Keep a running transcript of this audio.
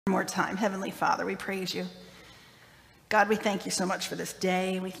More time. Heavenly Father, we praise you. God, we thank you so much for this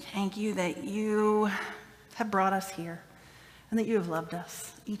day. We thank you that you have brought us here and that you have loved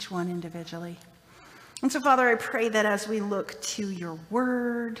us, each one individually. And so, Father, I pray that as we look to your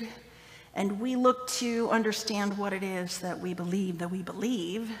word and we look to understand what it is that we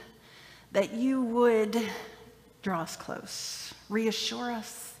believe, that you would draw us close, reassure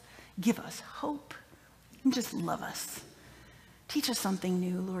us, give us hope, and just love us. Teach us something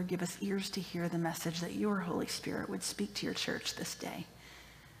new, Lord. Give us ears to hear the message that your Holy Spirit would speak to your church this day.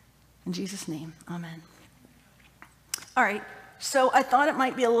 In Jesus' name, amen. All right, so I thought it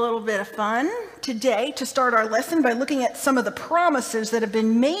might be a little bit of fun today to start our lesson by looking at some of the promises that have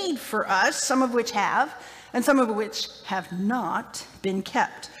been made for us, some of which have, and some of which have not been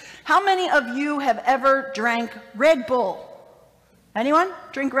kept. How many of you have ever drank Red Bull? Anyone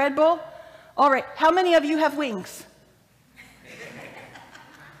drink Red Bull? All right, how many of you have wings?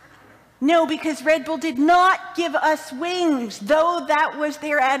 No, because Red Bull did not give us wings, though that was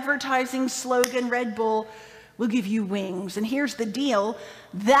their advertising slogan, Red Bull will give you wings. And here's the deal,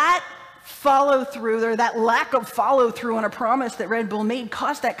 that follow-through, or that lack of follow-through on a promise that Red Bull made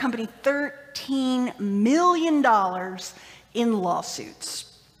cost that company $13 million in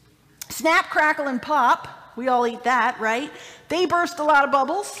lawsuits. Snap, crackle, and pop, we all eat that, right? They burst a lot of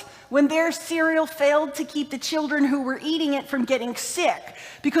bubbles when their cereal failed to keep the children who were eating it from getting sick.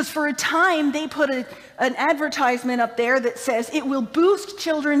 Because for a time, they put an advertisement up there that says it will boost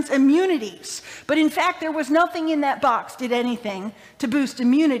children's immunities. But in fact, there was nothing in that box did anything to boost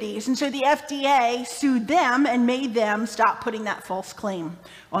immunities. And so the FDA sued them and made them stop putting that false claim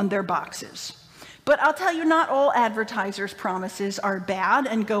on their boxes. But I'll tell you, not all advertisers' promises are bad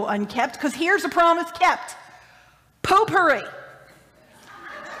and go unkept, because here's a promise kept. Potpourri.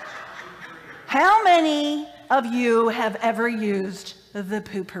 How many of you have ever used the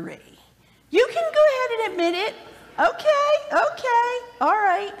potpourri? You can go ahead and admit it. Okay, all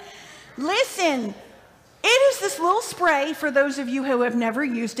right. Listen, it is this little spray, for those of you who have never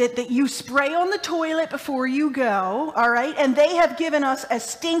used it, that you spray on the toilet before you go, all right? And they have given us a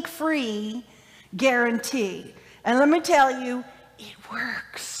stink-free guarantee. And let me tell you, it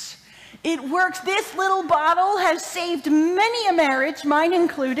works. It works. This little bottle has saved many a marriage, mine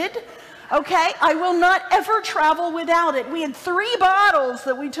included. Okay, I will not ever travel without it. We had 3 bottles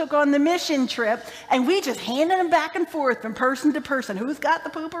that we took on the mission trip, and we just handed them back and forth from person to person. Who's got the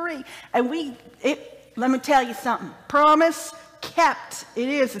potpourri? And let me tell you something. Promise kept. It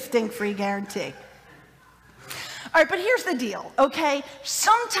is a stink-free guarantee. All right, but here's the deal, okay?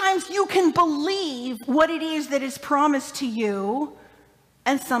 Sometimes you can believe what it is that is promised to you,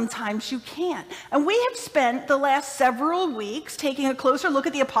 and sometimes you can't. And we have spent the last several weeks taking a closer look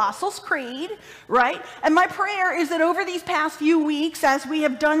at the Apostles' Creed, right? And my prayer is that over these past few weeks, as we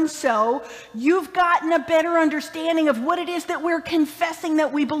have done so, you've gotten a better understanding of what it is that we're confessing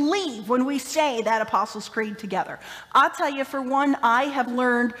that we believe when we say that Apostles' Creed together. I'll tell you, for one, I have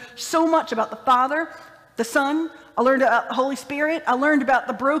learned so much about the Father, the Son, I learned about the Holy Spirit. I learned about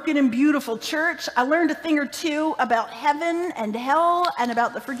the broken and beautiful church. I learned a thing or two about heaven and hell and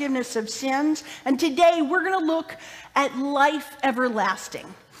about the forgiveness of sins. And today we're going to look at life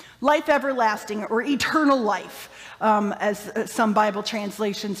everlasting. Life everlasting, or eternal life, as some Bible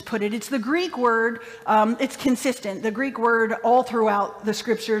translations put it. It's the Greek word, it's consistent. The Greek word all throughout the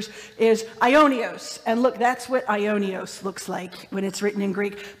scriptures is aionios. And look, that's what aionios looks like when it's written in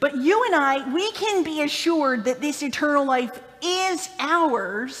Greek. But you and I, we can be assured that this eternal life is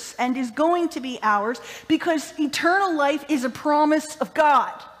ours and is going to be ours, because eternal life is a promise of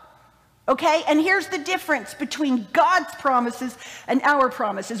God. Okay, and here's the difference between God's promises and our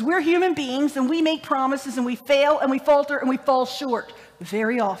promises. We're human beings, and we make promises, and we fail, and we falter, and we fall short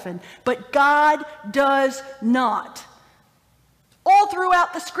very often. But God does not. All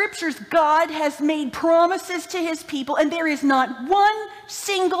throughout the scriptures, God has made promises to his people, and there is not one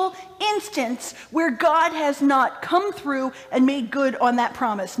single instance where God has not come through and made good on that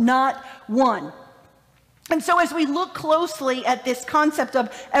promise. Not one. And so as we look closely at this concept of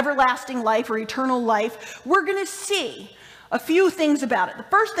everlasting life or eternal life, we're going to see a few things about it. The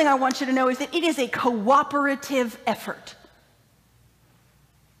first thing I want you to know is that it is a cooperative effort.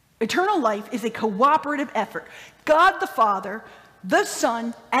 Eternal life is a cooperative effort. God the Father, the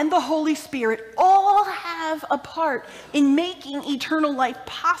Son, and the Holy Spirit all have a part in making eternal life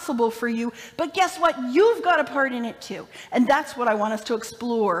possible for you. But guess what? You've got a part in it too. And that's what I want us to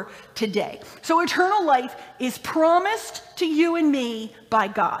explore today. So eternal life is promised to you and me by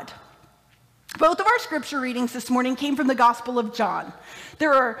God. Both of our scripture readings this morning came from the Gospel of John.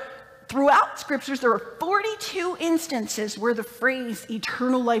 There are throughout scriptures, there are 42 instances where the phrase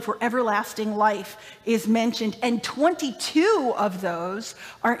eternal life or everlasting life is mentioned, and 22 of those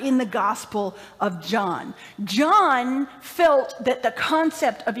are in the Gospel of John. John felt that the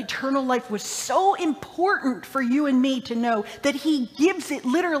concept of eternal life was so important for you and me to know that he gives it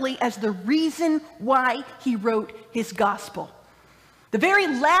literally as the reason why he wrote his gospel. The very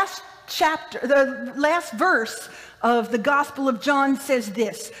last chapter, the last verse of the Gospel of John says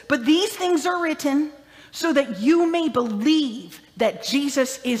this: "But these things are written so that you may believe that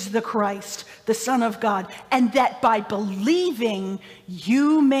Jesus is the Christ, the Son of God, and that by believing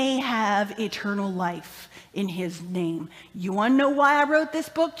you may have eternal life in his name." You want to know why I wrote this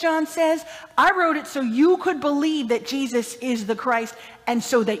book, John says? I wrote it so you could believe that Jesus is the Christ and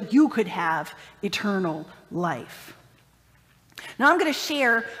so that you could have eternal life. Now, I'm going to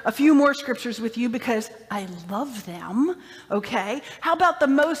share a few more scriptures with you because I love them, okay? How about the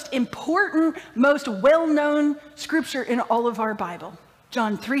most important, most well-known scripture in all of our Bible?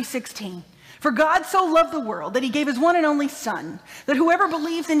 John 3:16. "For God so loved the world that he gave his one and only Son, that whoever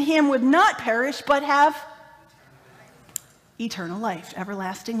believes in him would not perish but have eternal life,"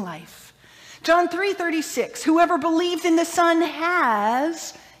 everlasting life. John 3:36. "Whoever believes in the Son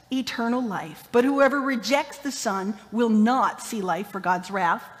has eternal life, but whoever rejects the Son will not see life, for God's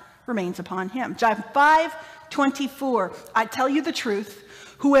wrath remains upon him." John 5:24. "I tell you the truth,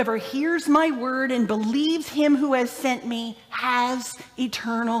 whoever hears my word and believes him who has sent me has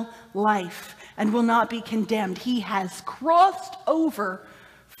eternal life and will not be condemned. He has crossed over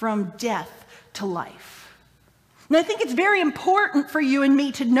from death to life." And I think it's very important for you and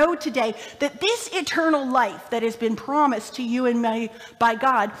me to know today that this eternal life that has been promised to you and me by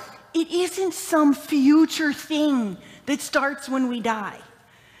God, it isn't some future thing that starts when we die.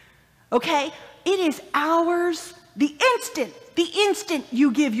 Okay? It is ours the instant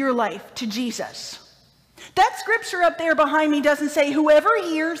you give your life to Jesus. That scripture up there behind me doesn't say whoever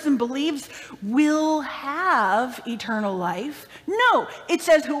hears and believes will have eternal life. No, it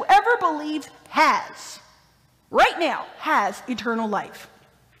says whoever believes has. Right now, has eternal life.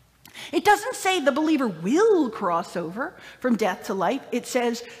 It doesn't say the believer will cross over from death to life. It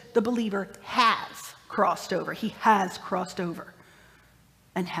says the believer has crossed over. He has crossed over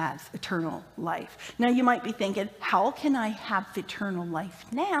and has eternal life. Now, you might be thinking, how can I have eternal life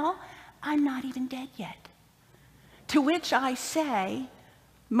now? I'm not even dead yet. To which I say,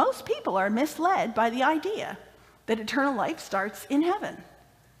 most people are misled by the idea that eternal life starts in heaven.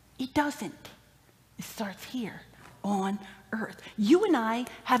 It doesn't. It starts here on earth. You and I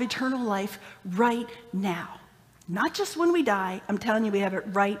have eternal life right now. Not just when we die. I'm telling you, we have it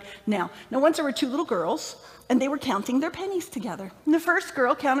right now. Now, once there were two little girls, and they were counting their pennies together. And the first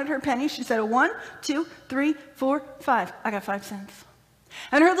girl counted her pennies. She said, 1, 2, 3, 4, 5. I got 5 cents.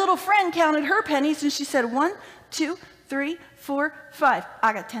 And her little friend counted her pennies, and she said, 1, 2, 3, 4, 5.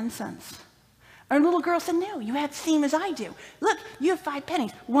 I got 10 cents. And the little girl said, "No, you have the same as I do. Look, you have 5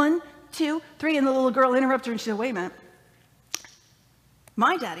 pennies. 1, 2, 3, and the little girl interrupted her and she said, "Wait a minute.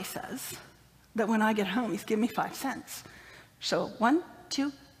 My daddy says that when I get home, he's giving me 5 cents. So 1,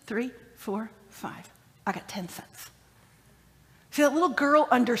 2, 3, 4, 5. I got 10 cents. See, that little girl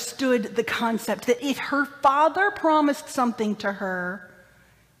understood the concept that if her father promised something to her,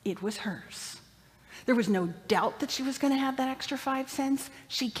 it was hers. There was no doubt that she was going to have that extra 5 cents.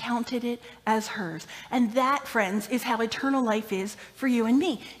 She counted it as hers. And that, friends, is how eternal life is for you and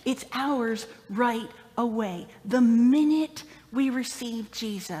me. It's ours right away, the minute we receive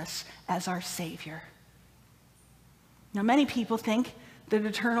Jesus as our Savior. Now, many people think that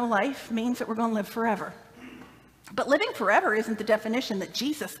eternal life means that we're going to live forever. But living forever isn't the definition that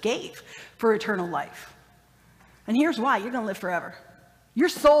Jesus gave for eternal life. And here's why. You're going to live forever. Your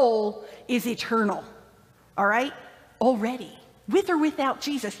soul is eternal, all right? Already. With or without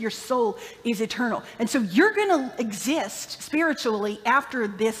Jesus, your soul is eternal. And so you're going to exist spiritually after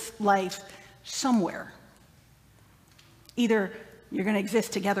this life somewhere. Either you're going to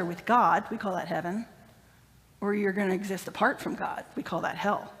exist together with God, we call that heaven, or you're going to exist apart from God, we call that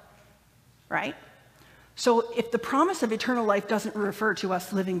hell, right? So if the promise of eternal life doesn't refer to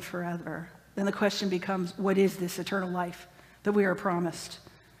us living forever, then the question becomes, what is this eternal life that we are promised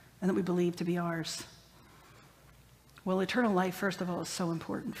and that we believe to be ours? Well, eternal life, first of all, is so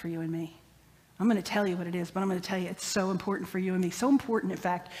important for you and me. I'm going to tell you what it is, but I'm going to tell you it's so important for you and me. So important, in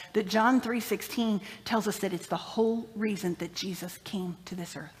fact, that John 3:16 tells us that it's the whole reason that Jesus came to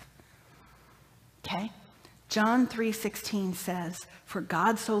this earth. Okay? John 3:16 says, "For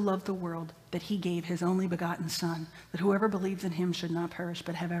God so loved the world that he gave his only begotten Son, that whoever believes in him should not perish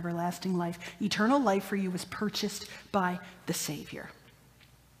but have everlasting life." Eternal life for you was purchased by the Savior.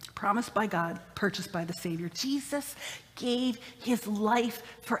 Promised by God, purchased by the Savior. Jesus gave his life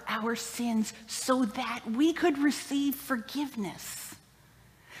for our sins so that we could receive forgiveness.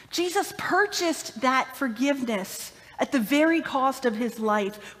 Jesus purchased that forgiveness at the very cost of his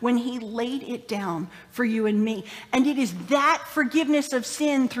life when he laid it down for you and me. And it is that forgiveness of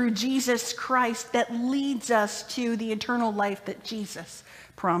sin through Jesus Christ that leads us to the eternal life that Jesus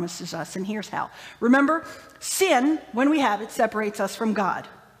promises us. And here's how. Remember, sin, when we have it, separates us from God.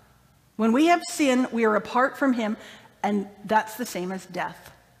 When we have sin, we are apart from him, and that's the same as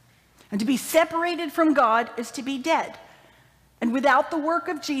death. And to be separated from God is to be dead. And without the work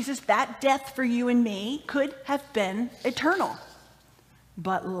of Jesus, that death for you and me could have been eternal.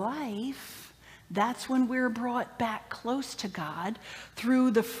 But life, that's when we're brought back close to God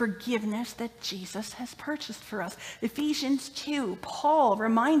through the forgiveness that Jesus has purchased for us. Ephesians 2, Paul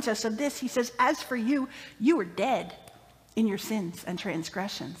reminds us of this. He says, as for you, you were dead in your sins and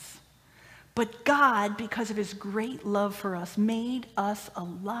transgressions. But God, because of his great love for us, made us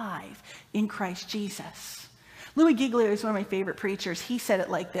alive in Christ Jesus. Louis Giglio is one of my favorite preachers. He said it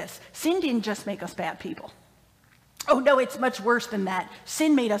like this: sin didn't just make us bad people. Oh no, it's much worse than that.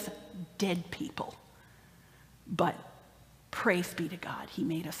 Sin made us dead people. But praise be to God, he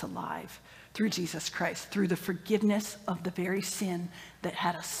made us alive through Jesus Christ, through the forgiveness of the very sin that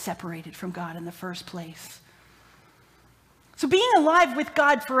had us separated from God in the first place. So being alive with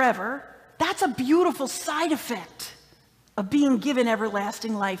God forever, that's a beautiful side effect of being given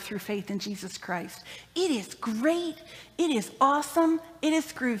everlasting life through faith in Jesus Christ. It is great, it is awesome, it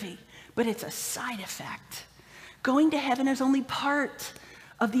is groovy, but it's a side effect. Going to heaven is only part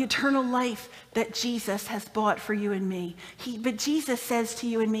of the eternal life that Jesus has bought for you and me. But Jesus says to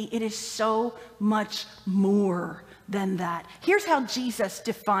you and me, it is so much more than that. Here's how Jesus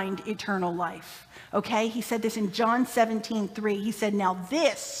defined eternal life, okay? He said this in John 17:3. He said, now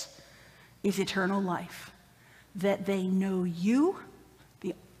this is eternal life, that they know you,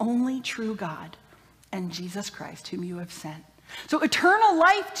 the only true God, and Jesus Christ, whom you have sent. So eternal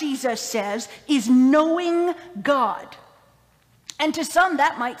life, Jesus says, is knowing God. And to some,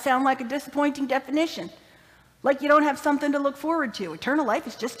 that might sound like a disappointing definition, like you don't have something to look forward to. Eternal life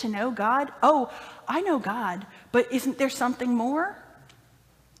is just to know God. Oh, I know God, but isn't there something more?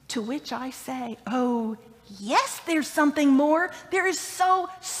 To which I say, oh, yes, there's something more. There is so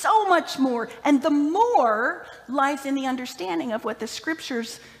much more. And the more lies in the understanding of what the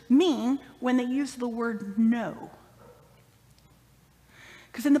scriptures mean when they use the word know.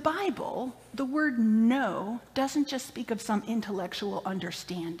 Because in the Bible, the word know doesn't just speak of some intellectual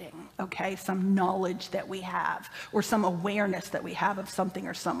understanding, okay, some knowledge that we have, or some awareness that we have of something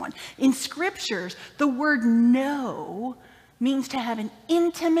or someone. In scriptures, the word know means to have an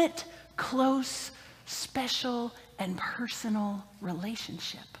intimate, close, special, and personal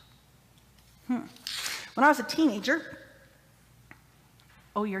relationship. When I was a teenager,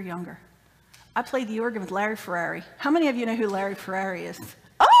 oh, you're younger, I played the organ with Larry Ferrari. How many of you know who Larry Ferrari is?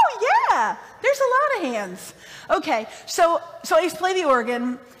 Oh, yeah, there's a lot of hands. Okay, so I used to play the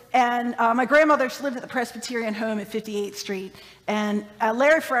organ, and my grandmother, she lived at the Presbyterian home at 58th Street, and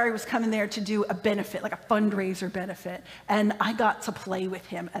Larry Ferrari was coming there to do a benefit, like a fundraiser benefit, and I got to play with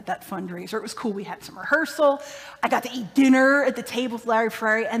him at that fundraiser. It was cool. We had some rehearsal. I got to eat dinner at the table with Larry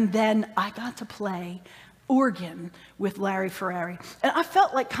Ferrari, and then I got to play organ with Larry Ferrari. And I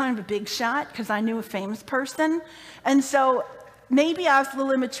felt like kind of a big shot because I knew a famous person, and so maybe I was a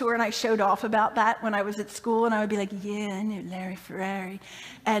little immature and I showed off about that when I was at school, and I would be like, yeah, I knew Larry Ferrari.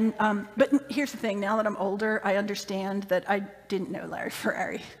 And, but here's the thing, now that I'm older, I understand that I didn't know Larry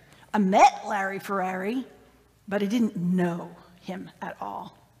Ferrari. I met Larry Ferrari, but I didn't know him at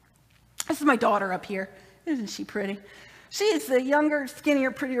all. This is my daughter up here. Isn't she pretty? She is the younger,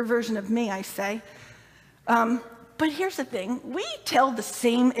 skinnier, prettier version of me, I say. But here's the thing, we tell the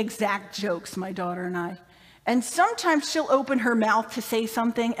same exact jokes, my daughter and I. And sometimes she'll open her mouth to say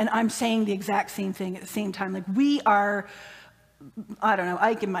something, and I'm saying the exact same thing at the same time. Like, we are, I don't know,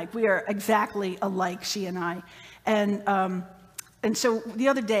 Ike and Mike, we are exactly alike, she and I. And so the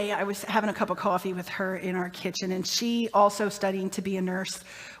other day, I was having a cup of coffee with her in our kitchen, and she, also studying to be a nurse,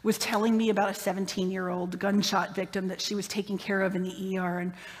 was telling me about a 17-year-old gunshot victim that she was taking care of in the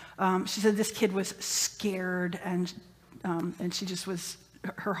ER. And she said this kid was scared, and she just was,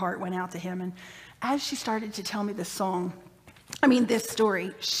 her heart went out to him. And as she started to tell me this story,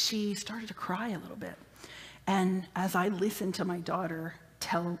 she started to cry a little bit. And as I listened to my daughter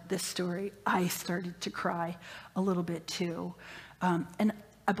tell this story, I started to cry a little bit too. And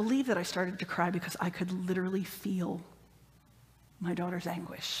I believe that I started to cry because I could literally feel my daughter's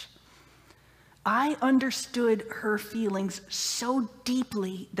anguish. I understood her feelings so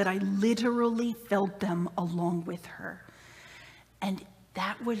deeply that I literally felt them along with her. And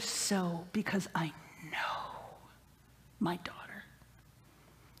that was so because I know my daughter.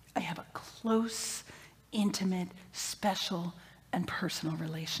 I have a close, intimate, special, and personal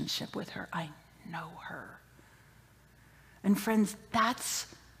relationship with her. I know her. And friends, that's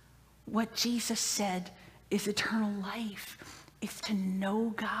what Jesus said is eternal life. It's to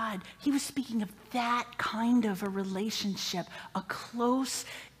know God. He was speaking of that kind of a relationship, a close,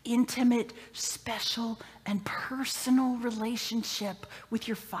 intimate, special, and personal relationship with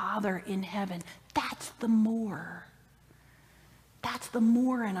your Father in heaven. That's the more. That's the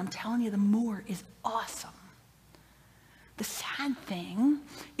more, and I'm telling you, the more is awesome. The sad thing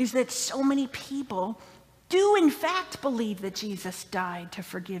is that so many people do in fact believe that Jesus died to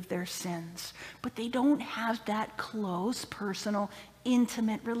forgive their sins, but they don't have that close, personal,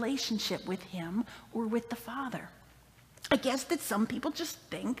 intimate relationship with him or with the Father. I guess that some people just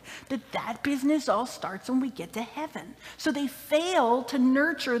think that that business all starts when we get to heaven. So they fail to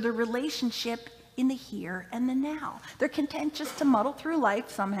nurture the relationship in the here and the now. They're content just to muddle through life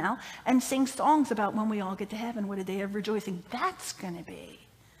somehow and sing songs about when we all get to heaven, what a day of rejoicing that's going to be.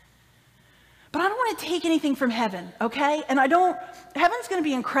 But I don't want to take anything from heaven, okay? And heaven's going to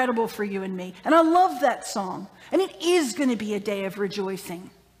be incredible for you and me. And I love that song. And it is going to be a day of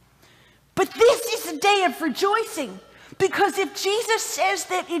rejoicing. But this is a day of rejoicing. Because if Jesus says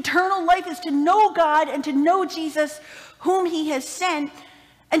that eternal life is to know God and to know Jesus, whom he has sent,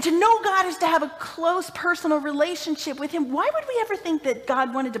 and to know God is to have a close personal relationship with him, why would we ever think that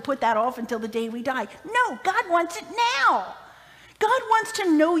God wanted to put that off until the day we die? No, God wants it now. God wants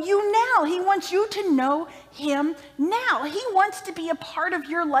to know you now. He wants you to know him now. He wants to be a part of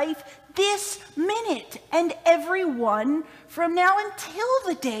your life this minute and every one from now until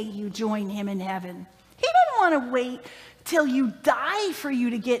the day you join him in heaven. He doesn't want to wait till you die for you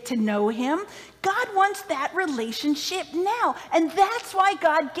to get to know him. God wants that relationship now. And that's why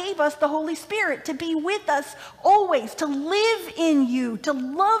God gave us the Holy Spirit, to be with us always, to live in you, to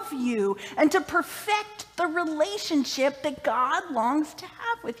love you, and to perfect the relationship that God longs to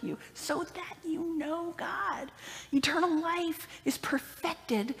have with you so that you know God. Eternal life is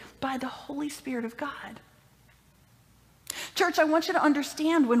perfected by the Holy Spirit of God. Church, I want you to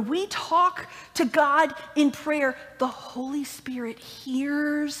understand, when we talk to God in prayer, the Holy Spirit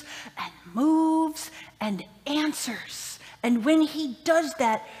hears and moves and answers. And when he does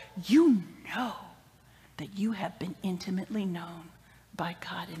that, you know that you have been intimately known by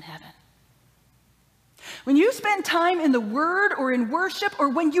God in heaven. When you spend time in the Word or in worship, or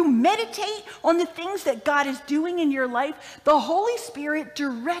when you meditate on the things that God is doing in your life, the Holy Spirit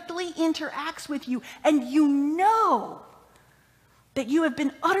directly interacts with you, and you know that you have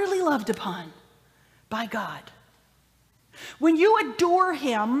been utterly loved upon by God. When you adore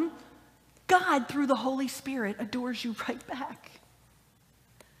him, God, through the Holy Spirit, adores you right back.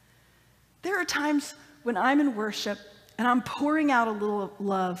 There are times when I'm in worship and I'm pouring out a little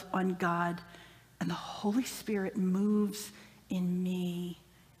love on God, and the Holy Spirit moves in me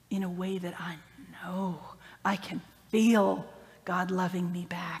in a way that I know I can feel God loving me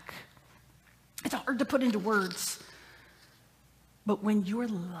back. It's hard to put into words. But when you're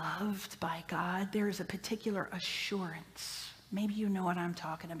loved by God, there is a particular assurance. Maybe you know what I'm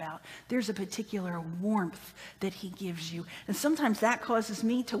talking about. There's a particular warmth that he gives you. And sometimes that causes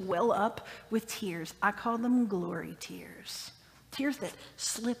me to well up with tears. I call them glory tears. Tears that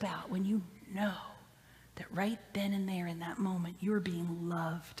slip out when you know that right then and there in that moment, you're being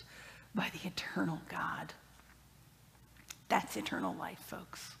loved by the eternal God. That's eternal life,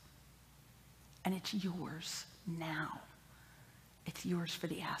 folks. And it's yours now. It's yours for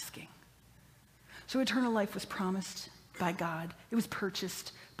the asking. So eternal life was promised by God. It was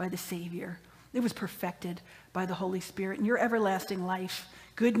purchased by the Savior. It was perfected by the Holy Spirit. And your everlasting life,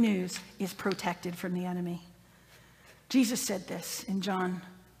 good news, is protected from the enemy. Jesus said this in John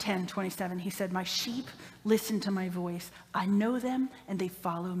 10:27. He said, "My sheep listen to my voice. I know them and they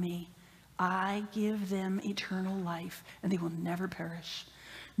follow me. I give them eternal life and they will never perish.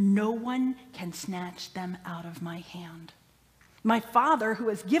 No one can snatch them out of my hand. My Father, who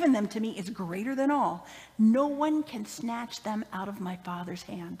has given them to me, is greater than all. No one can snatch them out of my Father's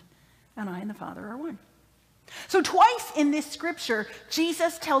hand. And I and the Father are one." So twice in this scripture,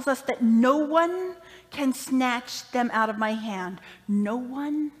 Jesus tells us that no one can snatch them out of my hand. No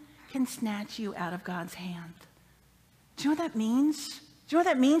one can snatch you out of God's hand. Do you know what that means? Do you know what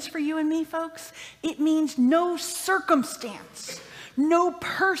that means for you and me, folks? It means no circumstance, no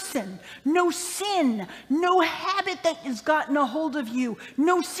person, no sin, no habit that has gotten a hold of you,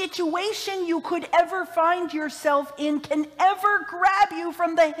 no situation you could ever find yourself in can ever grab you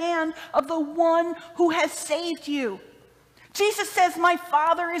from the hand of the one who has saved you. Jesus says, my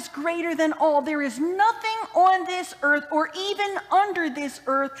Father is greater than all. There is nothing on this earth or even under this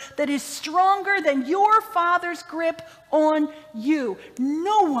earth that is stronger than your Father's grip on you.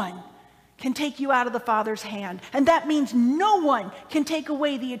 No one can take you out of the Father's hand. And that means no one can take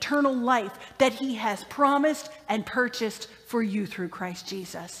away the eternal life that he has promised and purchased for you through Christ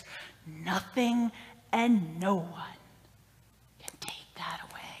Jesus. Nothing and no one can take that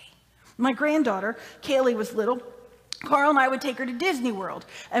away. My granddaughter, Kaylee, was little. Carl and I would take her to Disney World,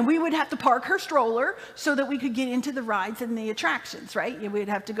 and we would have to park her stroller so that we could get into the rides and the attractions, right? We'd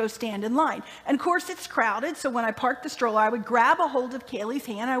have to go stand in line. And of course, it's crowded, so when I parked the stroller, I would grab a hold of Kaylee's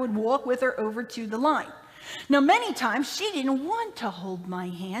hand. I would walk with her over to the line. Now, many times, she didn't want to hold my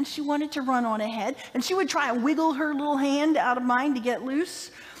hand. She wanted to run on ahead, and she would try and wiggle her little hand out of mine to get loose.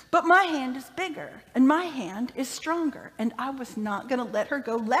 But my hand is bigger, and my hand is stronger, and I was not going to let her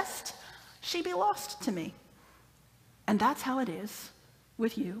go lest she be lost to me. And that's how it is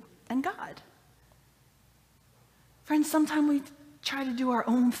with you and God. Friends, sometimes we try to do our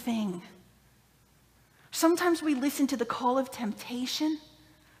own thing. Sometimes we listen to the call of temptation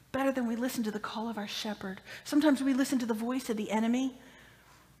better than we listen to the call of our shepherd. Sometimes we listen to the voice of the enemy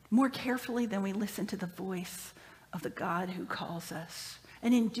more carefully than we listen to the voice of the God who calls us.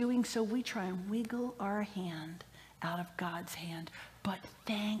 And in doing so, we try and wiggle our hand out of God's hand. But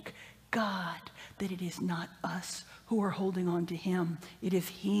thank God that it is not us who are holding on to him. It is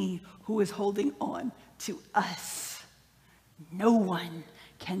he who is holding on to us. No one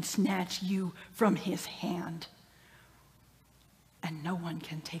can snatch you from his hand. And no one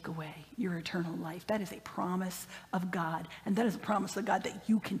can take away your eternal life. That is a promise of God. And that is a promise of God that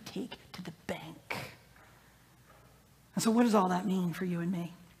you can take to the bank. And so what does all that mean for you and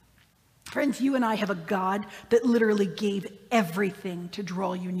me? Friends, you and I have a God that literally gave everything to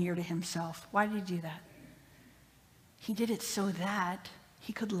draw you near to himself. Why did he do that? He did it so that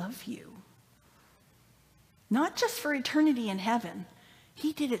he could love you. Not just for eternity in heaven.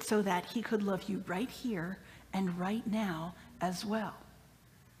 He did it so that he could love you right here and right now as well.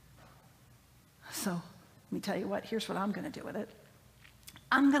 So, let me tell you what, here's what I'm going to do with it.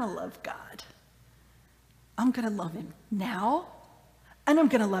 I'm going to love God. I'm going to love him now, and I'm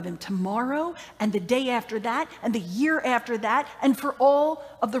going to love him tomorrow, and the day after that, and the year after that, and for all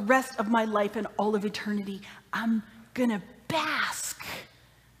of the rest of my life and all of eternity. I'm going to bask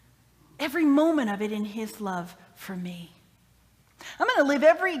every moment of it in his love for me. I'm going to live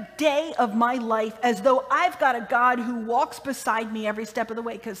every day of my life as though I've got a God who walks beside me every step of the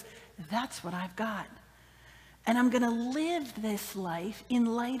way, because that's what I've got. And I'm going to live this life in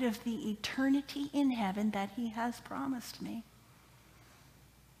light of the eternity in heaven that he has promised me.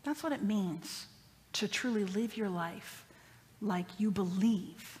 That's what it means to truly live your life like you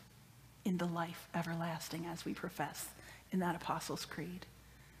believe in the life everlasting, as we profess in that Apostles' Creed.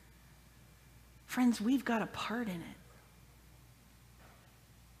 Friends, we've got a part in it.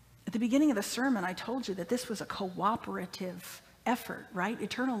 At the beginning of the sermon, I told you that this was a cooperative effort, right?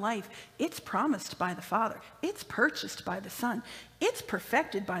 Eternal life, it's promised by the Father. It's purchased by the Son. It's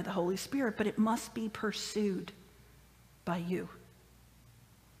perfected by the Holy Spirit, but it must be pursued by you.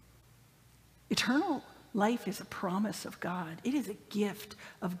 Eternal life is a promise of God. It is a gift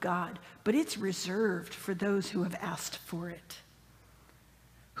of God, but it's reserved for those who have asked for it,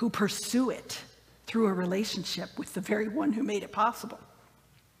 who pursue it through a relationship with the very one who made it possible.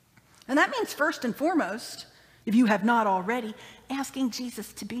 And that means first and foremost, if you have not already, asking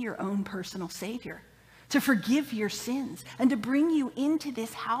Jesus to be your own personal Savior, to forgive your sins, and to bring you into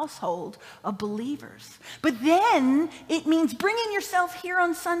this household of believers. But then it means bringing yourself here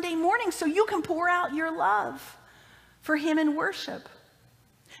on Sunday morning so you can pour out your love for him in worship.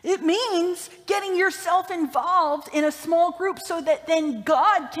 It means getting yourself involved in a small group so that then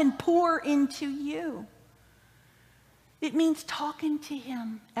God can pour into you. It means talking to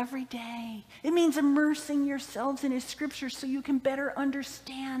him every day. It means immersing yourselves in his scriptures so you can better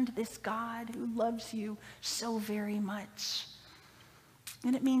understand this God who loves you so very much.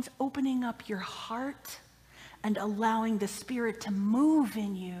 And it means opening up your heart and allowing the Spirit to move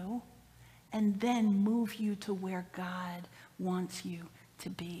in you and then move you to where God wants you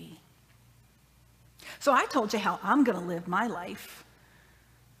to be. So I told you how I'm going to live my life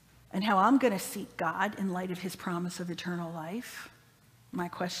and how I'm going to seek God in light of his promise of eternal life. My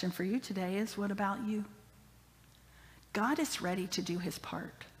question for you today is, what about you? God is ready to do his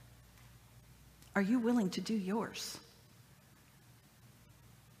part. Are you willing to do yours?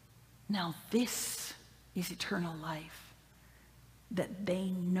 Now this is eternal life, that they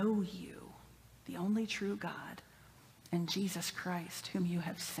know you, the only true God, and Jesus Christ, whom you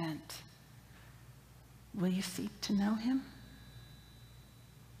have sent. Will you seek to know him?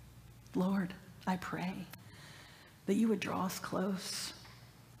 Lord, I pray that you would draw us close.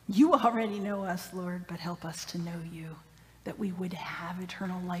 You already know us, Lord, but help us to know you, that we would have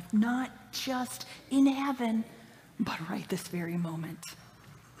eternal life, not just in heaven, but right this very moment.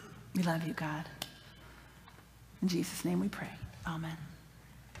 We love you, God. In Jesus' name we pray. Amen.